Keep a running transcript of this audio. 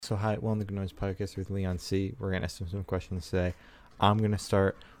So hi, Well the Noise podcast with Leon C. We're gonna ask him some questions today. I'm gonna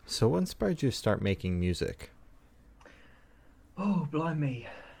start. So what inspired you to start making music? Oh, blimey.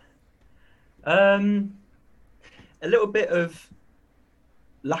 Um, a little bit of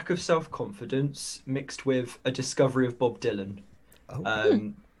lack of self-confidence mixed with a discovery of Bob Dylan. Oh, Hmm.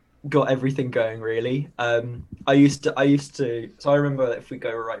 Um, got everything going really. I used to. So I remember if we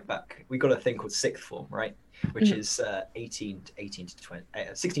go right back, we got a thing called sixth form, right? Which Mhm. is 18 to 20,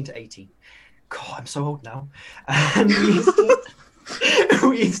 16 to 18. God, I'm so old now. And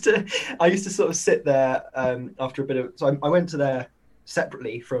we used to, I used to sort of sit there after a bit of. So I went to there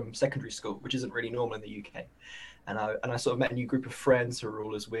separately from secondary school, which isn't really normal in the UK. And I sort of met a new group of friends who were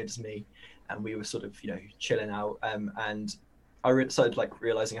all as weird as me, and we were sort of chilling out. And started like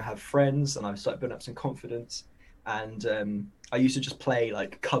realizing I have friends, and I started building up some confidence. And I used to just play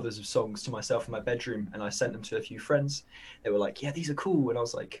like covers of songs to myself in my bedroom, and I sent them to a few friends. They were like, "Yeah, these are cool," and I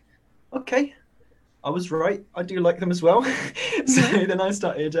was like, "Okay, I was right. I do like them as well." So Mhm. then I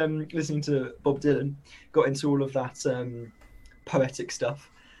started listening to Bob Dylan, got into all of that poetic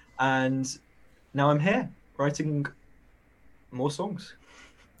stuff, and now I'm here writing more songs.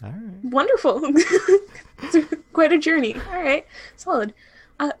 all right. Wonderful. It's quite a journey. All right, solid.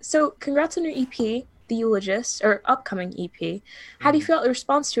 So congrats on your EP, The Eulogist, or upcoming EP. How do you feel about the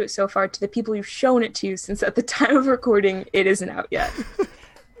response to it so far to the people you've shown it to, since at the time of recording it isn't out yet?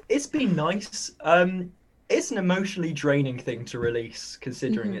 It's been nice. It's an emotionally draining thing to release,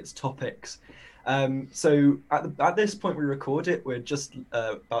 considering Mhm. its topics. So at this point we record it, we're just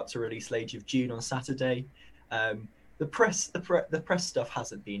about to release Lady of June on Saturday. The press stuff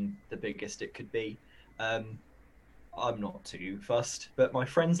hasn't been the biggest it could be. Um, I'm not too fussed, but my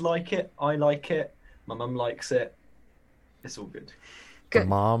friends like it. I like it. My mum likes it. It's all good. The Good.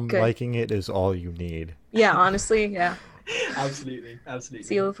 mom Good. liking it is all you need. Yeah, honestly, yeah. Absolutely, absolutely.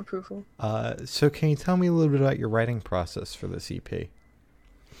 Seal of approval. So can you tell me a little bit about your writing process for this EP?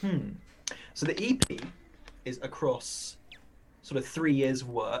 So the EP is across sort of 3 years of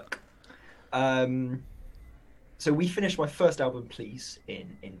work. So we finished my first album, Please,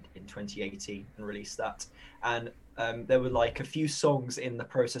 in 2018 and released that. And there were like a few songs in the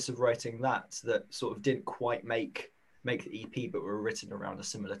process of writing that sort of didn't quite make the EP, but were written around a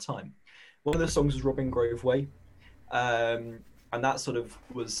similar time. One of the songs was Robin Grove Way, and that sort of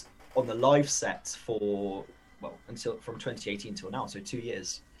was on the live set for until from 2018 till now, so 2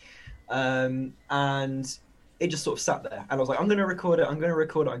 years. And it just sort of sat there, and I was like, I'm going to record it, I'm going to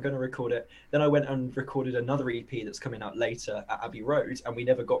record it, I'm going to record it. Then I went and recorded another EP that's coming out later at Abbey Road, and we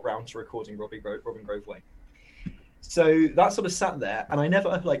never got round to recording Robin Grove Way. So that sort of sat there, and I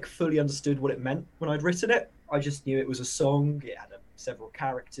never like fully understood what it meant when I'd written it. I just knew it was a song. It had several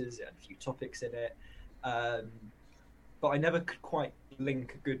characters, it had a few topics in it, but I never could quite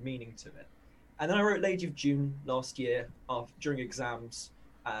link a good meaning to it. And then I wrote Lady of June last year during exams,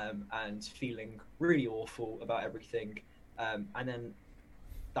 and feeling really awful about everything. And then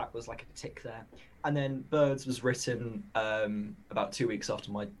that was like a tick there. And then Birds was written about 2 weeks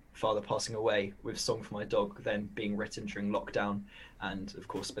after my father passing away, with Song for My Dog then being written during lockdown, and of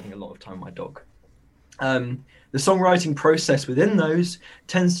course spending a lot of time with my dog. The songwriting process within those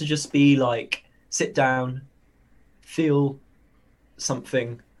tends to just be like sit down, feel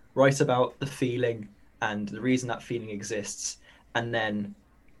something, write about the feeling and the reason that feeling exists, and then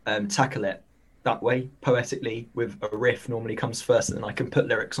tackle it that way poetically with a riff normally comes first, and then I can put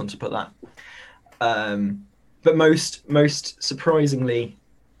lyrics on to put that. But most surprisingly,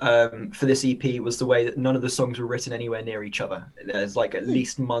 for this EP was the way that none of the songs were written anywhere near each other. There's like at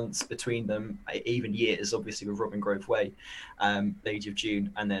least months between them, even years, obviously, with Robin Grove Way, Lady of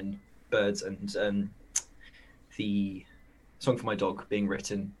June, and then Birds and the Song for My Dog being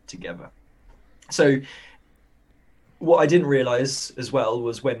written together. So what I didn't realize as well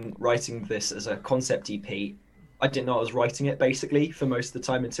was when writing this as a concept EP, I didn't know I was writing it basically for most of the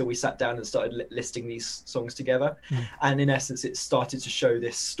time until we sat down and started listing these songs together. And in essence, it started to show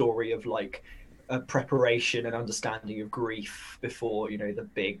this story of like a preparation and understanding of grief before the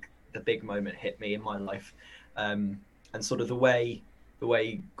big moment hit me in my life, and sort of the way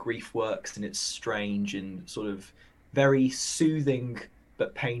grief works, and it's strange and sort of very soothing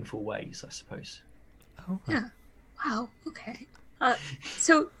but painful ways, I suppose. Oh, Yeah. Wow. Okay.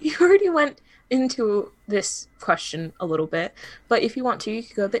 So you already went into this question a little bit, but if you want to, you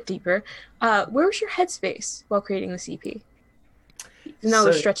could go a bit deeper. Where was your headspace while creating this EP? Even though it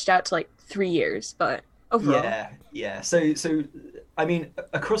was So- stretched out to like 3 years, but overall. Yeah. So I mean,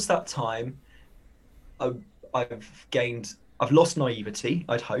 across that time, I've lost naivety,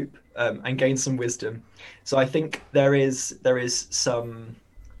 I'd hope, and gained some wisdom. So I think there is some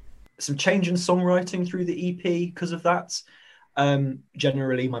some change in songwriting through the EP because of that.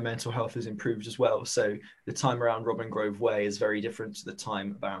 Generally, my mental health has improved as well. So the time around Robin Grove Way is very different to the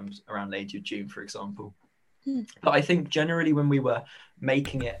time around Lady of June, for example. But I think generally when we were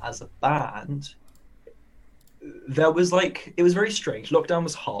making it as a band, there was like, it was very strange. Lockdown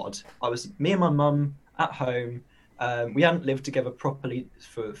was hard. I was me and my mum at home. We hadn't lived together properly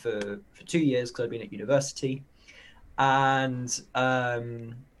for 2 years because I'd been at university, and I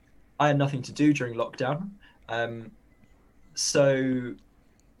had nothing to do during lockdown. And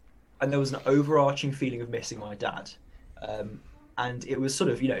there was an overarching feeling of missing my dad. And it was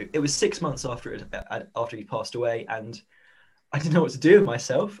sort of, it was 6 months after he passed away, and I didn't know what to do with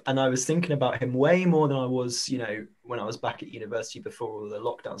myself. And I was thinking about him way more than I was, when I was back at university before all the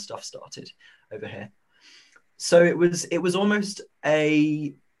lockdown stuff started over here. So it was almost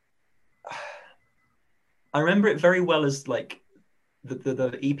I remember it very well as like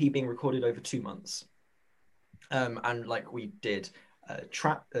the EP being recorded over 2 months. And like we did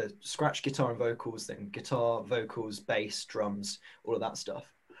scratch guitar and vocals, then guitar, vocals, bass, drums, all of that stuff.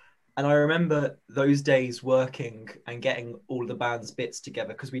 And I remember those days working and getting all the band's bits together,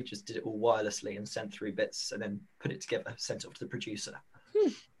 because we just did it all wirelessly and sent through bits and then put it together, sent it off to the producer. Cool.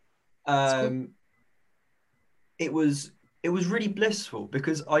 It was really blissful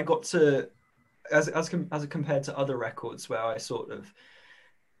because I got to, as compared to other records where I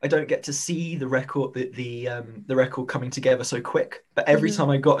don't get to see the record, the record coming together so quick. But every time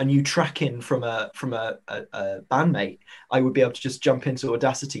I got a new track in from a bandmate, I would be able to just jump into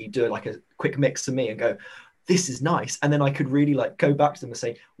Audacity, do like a quick mix to me, and go, "This is nice." And then I could really like go back to them and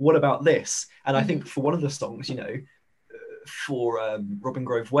say, "What about this?" And I think for one of the songs, for Robin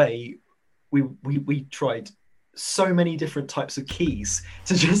Grove Way, we tried so many different types of keys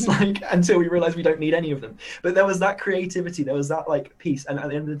to just like until we realized we don't need any of them. But there was that creativity, there was that like piece, and at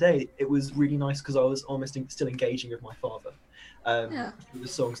the end of the day it was really nice because I was almost still engaging with my father through the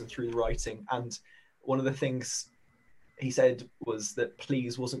songs and through the writing. And one of the things he said was that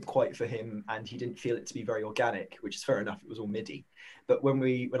Please wasn't quite for him, and he didn't feel it to be very organic, which is fair enough, it was all MIDI. But when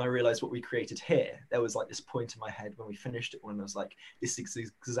I realized what we created here, there was like this point in my head when we finished it when I was like, this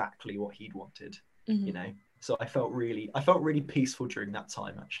is exactly what he'd wanted. So I felt really peaceful during that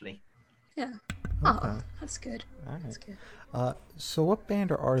time, actually. Yeah. Okay. Oh, that's good. All right. That's good. So what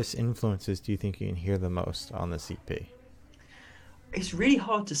band or artist influences do you think you can hear the most on this EP? It's really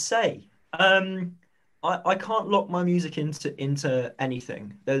hard to say. I can't lock my music into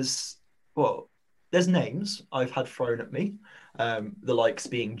anything. There's names I've had thrown at me, the likes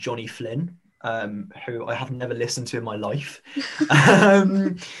being Johnny Flynn, who I have never listened to in my life,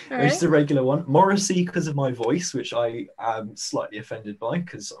 which is a regular one. Morrissey, because of my voice, which I am slightly offended by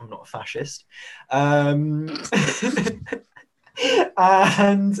because I'm not a fascist. And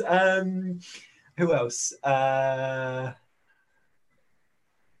who else?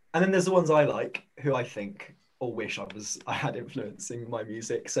 And then there's the ones I like, who I think or wish I had influencing my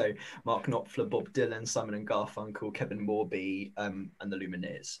music. So Mark Knopfler, Bob Dylan, Simon and Garfunkel, Kevin Morby, and the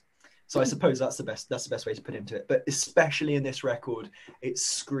Lumineers. So I suppose that's the best way to put into it. But especially in this record, it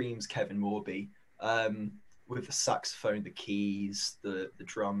screams Kevin Morby, with the saxophone, the keys, the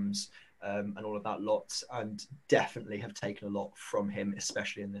drums, and all of that lot. And definitely have taken a lot from him,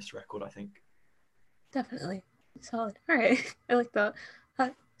 especially in this record, I think. Definitely. Solid. All right. I like that.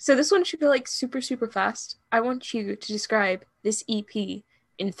 So this one should go like super, super fast. I want you to describe this EP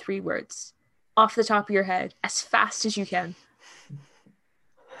in 3 words, off the top of your head, as fast as you can.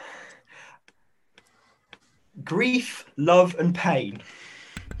 Grief, love, and pain.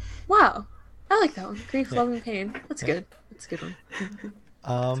 Wow. I like that one. Grief, love, and pain. That's good. That's a good one.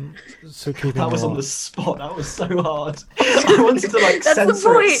 So keeping that was on the spot. That was so hard. I wanted to like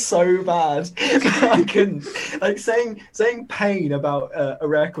censor it so bad, but I couldn't. Like saying pain about a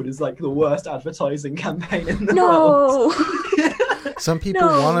record is like the worst advertising campaign in the world. Some people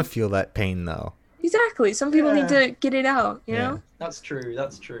want to feel that pain, though. Exactly. Some people need to get it out. You know. That's true.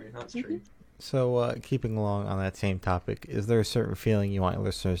 That's true. So, keeping along on that same topic, is there a certain feeling you want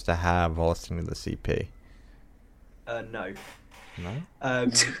listeners to have while listening to this EP? No.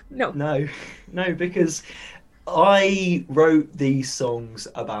 No? No, because I wrote these songs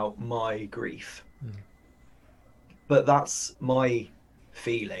about my grief. But that's my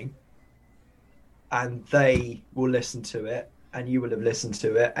feeling. And they will listen to it, and you will have listened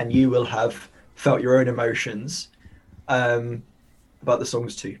to it, and you will have felt your own emotions about the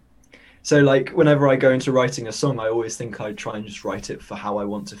songs too. So like whenever I go into writing a song, I always think I try and just write it for how I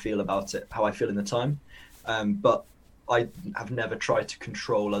want to feel about it, how I feel in the time. But I have never tried to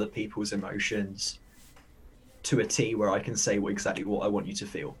control other people's emotions to a T where I can say exactly what I want you to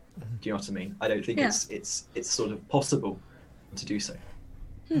feel. Do you know what I mean? I don't think Yeah. it's sort of possible to do so.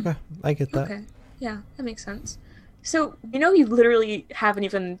 Okay, I get that. Okay. Yeah, that makes sense. So, you literally haven't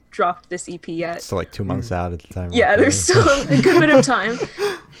even dropped this EP yet. Still like 2 months out at the time. Yeah, there's still a good bit of time.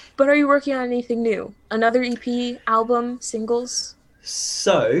 But are you working on anything new? Another EP, album, singles?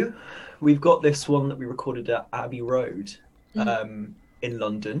 So we've got this one that we recorded at Abbey Road in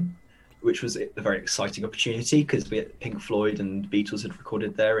London, which was a very exciting opportunity because Pink Floyd and Beatles had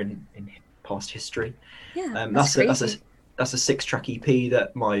recorded there in past history. Yeah, That's crazy. a 6-track EP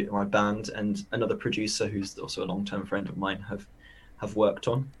that my band and another producer who's also a long-term friend of mine have worked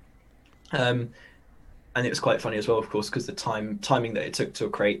on. And it was quite funny as well, of course, because the timing that it took to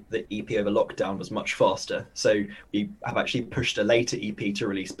create the EP over lockdown was much faster. So we have actually pushed a later EP to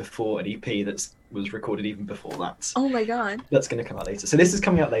release before an EP that was recorded even before that. Oh my god. That's going to come out later. So this is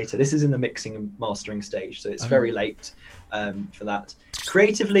coming out later. This is in the mixing and mastering stage, so it's very late for that.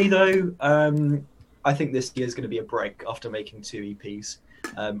 Creatively, though, I think this year is going to be a break after making 2 EPs.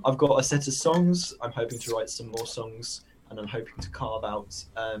 I've got a set of songs. I'm hoping to write some more songs, and I'm hoping to carve out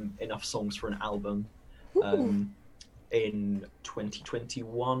enough songs for an album in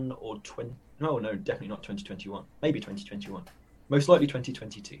 2021 or no, definitely not 2021. Maybe 2021. Most likely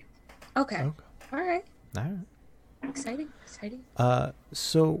 2022. Okay. All right. All right. Exciting.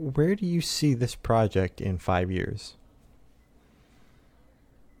 So where do you see this project in 5 years?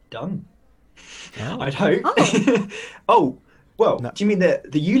 Done. Oh. I'd hope. Oh. Oh, well, No. do you mean the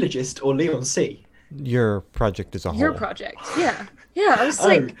Eulogist or Leon C? Your project as a whole. Your project. Yeah. Yeah, I was Oh,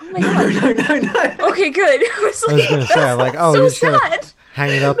 like, oh my god. no. Okay, good. I was I was gonna say, I'm like, oh, so you're just gonna sad.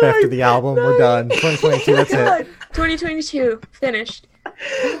 hang it up after the album. We're done. 2022. That's God. it. 2022 finished.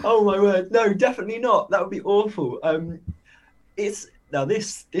 Oh my word, no, definitely not. That would be awful. This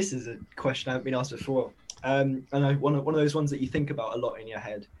is a question I haven't been asked before. And one of those ones that you think about a lot in your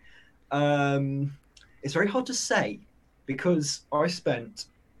head. It's very hard to say because I spent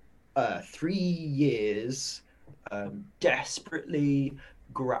 3 years desperately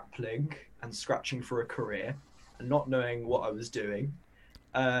grappling and scratching for a career and not knowing what I was doing.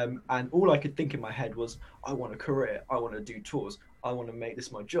 And all I could think in my head was, I want a career, I want to do tours, I want to make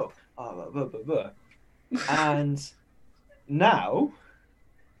this my job. Blah, blah, blah, blah. And now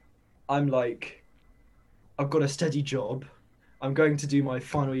I'm like, I've got a steady job. I'm going to do my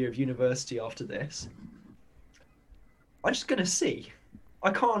final year of university after this. I'm just going to see. I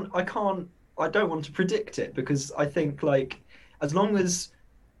don't want to predict it because I think like as long as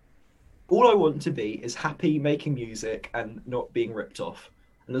all I want to be is happy making music and not being ripped off.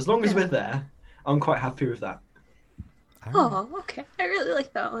 And as long as we're there, I'm quite happy with that. Oh, okay. I really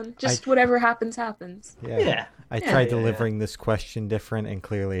like that one. Just whatever happens, happens. Yeah. I tried yeah. delivering this question different, and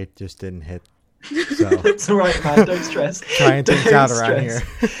clearly it just didn't hit. So It's all right, man. Don't stress. trying things Don't out around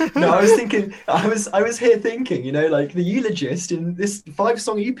stress. here. No, I was thinking. I was here thinking. You know, like the Eulogist in this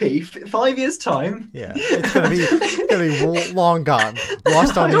 5-song EP, 5 years time. Yeah, it's gonna be long gone,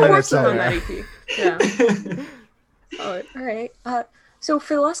 lost on the Don't internet work on somewhere. that EP. Yeah. Oh, all right. So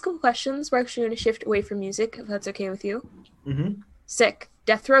for the last couple questions, we're actually going to shift away from music, if that's okay with you. Mm-hmm. Sick.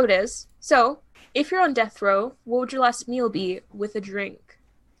 Death row it is. So, if you're on death row, what would your last meal be with a drink?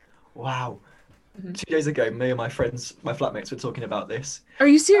 Wow. 2 days ago, me and my friends, my flatmates, were talking about this. Are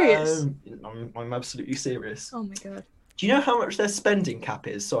you serious? I'm absolutely serious. Oh my god. Do you know how much their spending cap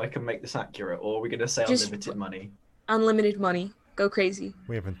is, so I can make this accurate, or are we going to say Just- unlimited money? Unlimited money. Go crazy.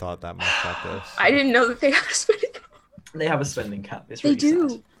 We haven't thought that much about this. I didn't know that they had a spending. They have a spending cap. It's They really do.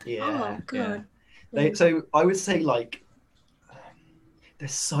 sad. Yeah. Oh, God. Yeah. So I would say like,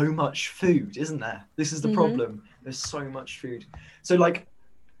 there's so much food, isn't there? This is the Mhm. problem. There's so much food. So like,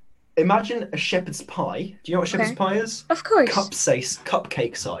 imagine a shepherd's pie. Do you know what shepherd's Okay. pie is? Of course.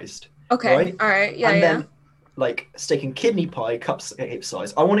 Cupcake sized. Okay. right? All right. Yeah. and yeah. then like steak and kidney pie, cupcake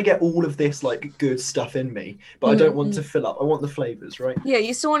size. I want to get all of this like good stuff in me, but I don't want to fill up. I want the flavors, right? Yeah,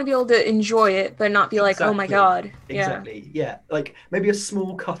 you still want to be able to enjoy it, but not be like, oh my Exactly. god. Yeah. Exactly. Yeah. Like maybe a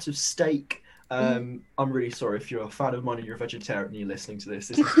small cut of steak. I'm really sorry if you're a fan of mine and you're a vegetarian and you're listening to this.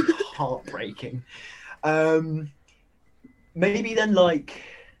 This is heartbreaking. Maybe then like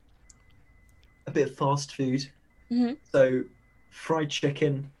a bit of fast food. Mhm. So fried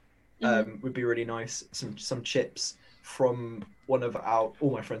chicken Mhm. would be really nice. Some chips from one of our.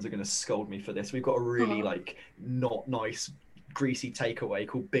 All my friends are going to scold me for this. We've got a really Oh. like not nice greasy takeaway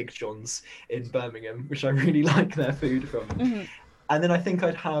called Big John's in Birmingham, which I really like their food from. Mhm. And then I think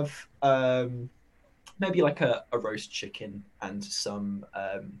I'd have maybe like a roast chicken and some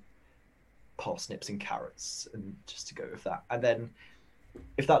parsnips and carrots, and just to go with that. And then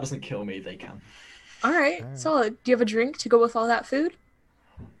if that doesn't kill me, they can. All right, Alright. solid. Do you have a drink to go with all that food?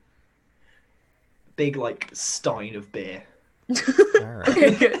 Big like stein of beer. All right.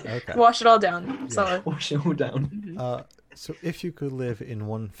 Okay, good. Okay. Wash it all down. Solid. Wash it all down. So if you could live in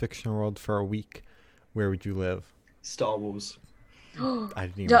one fictional world for a week, where would you live? Star Wars. I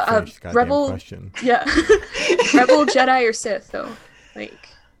didn't even Yeah, finish the goddamn Rebel- question. Yeah. Rebel, Jedi, or Sith, though? Like,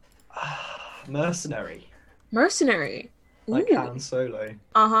 Mercenary. mercenary. Like Ooh. Han Solo.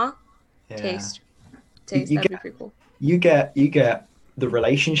 Uh-huh. Yeah. Taste. You That'd be get- pretty cool. You get the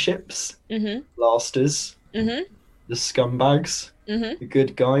relationships, Mm-hmm. blasters, Mm-hmm. the scumbags, Mm-hmm. the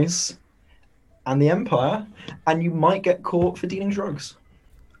good guys, and the Empire, and you might get caught for dealing drugs.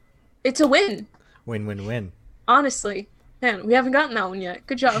 It's a win, Win, win, win. honestly. Man, we haven't gotten that one yet.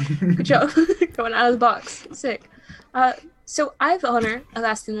 Good job. Good job. Going out of the box. Sick. So I have the honor of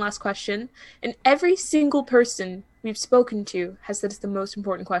asking the last question, and every single person we've spoken to has said it's the most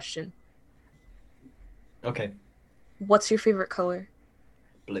important question. Okay, What's your favorite color?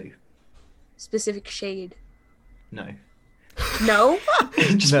 blue. Specific shade? No. No?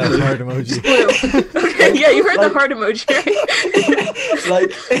 Just No, blue. heart emoji. Blue. Okay, yeah, you heard the Like- heart emoji,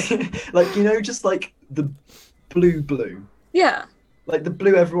 right? like you know, just like the blue, Yeah, like the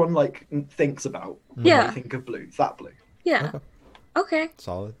blue everyone like thinks about when Yeah. they think of blue. That blue. yeah. Okay. Okay,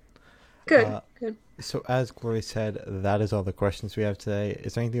 Solid. good, Uh, good. So as Glory said, that is all the questions we have today.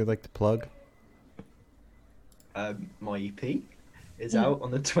 Is there anything you'd like to plug? My EP is Mm. out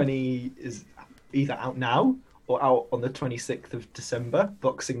on the 20 is either out now or out on the 26th of December,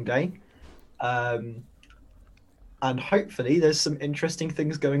 Boxing Day. And hopefully there's some interesting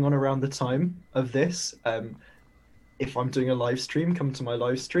things going on around the time of this. If I'm doing a live stream, come to my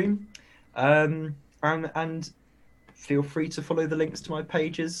live stream. And feel free to follow the links to my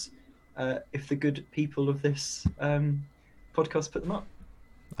pages if the good people of this podcast put them up.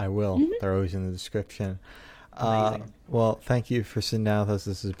 I will. Mhm. They're always in the description. Amazing. Well, thank you for sitting down with us.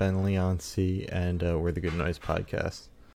 This has been Leon C. and we're the Good Noise Podcast.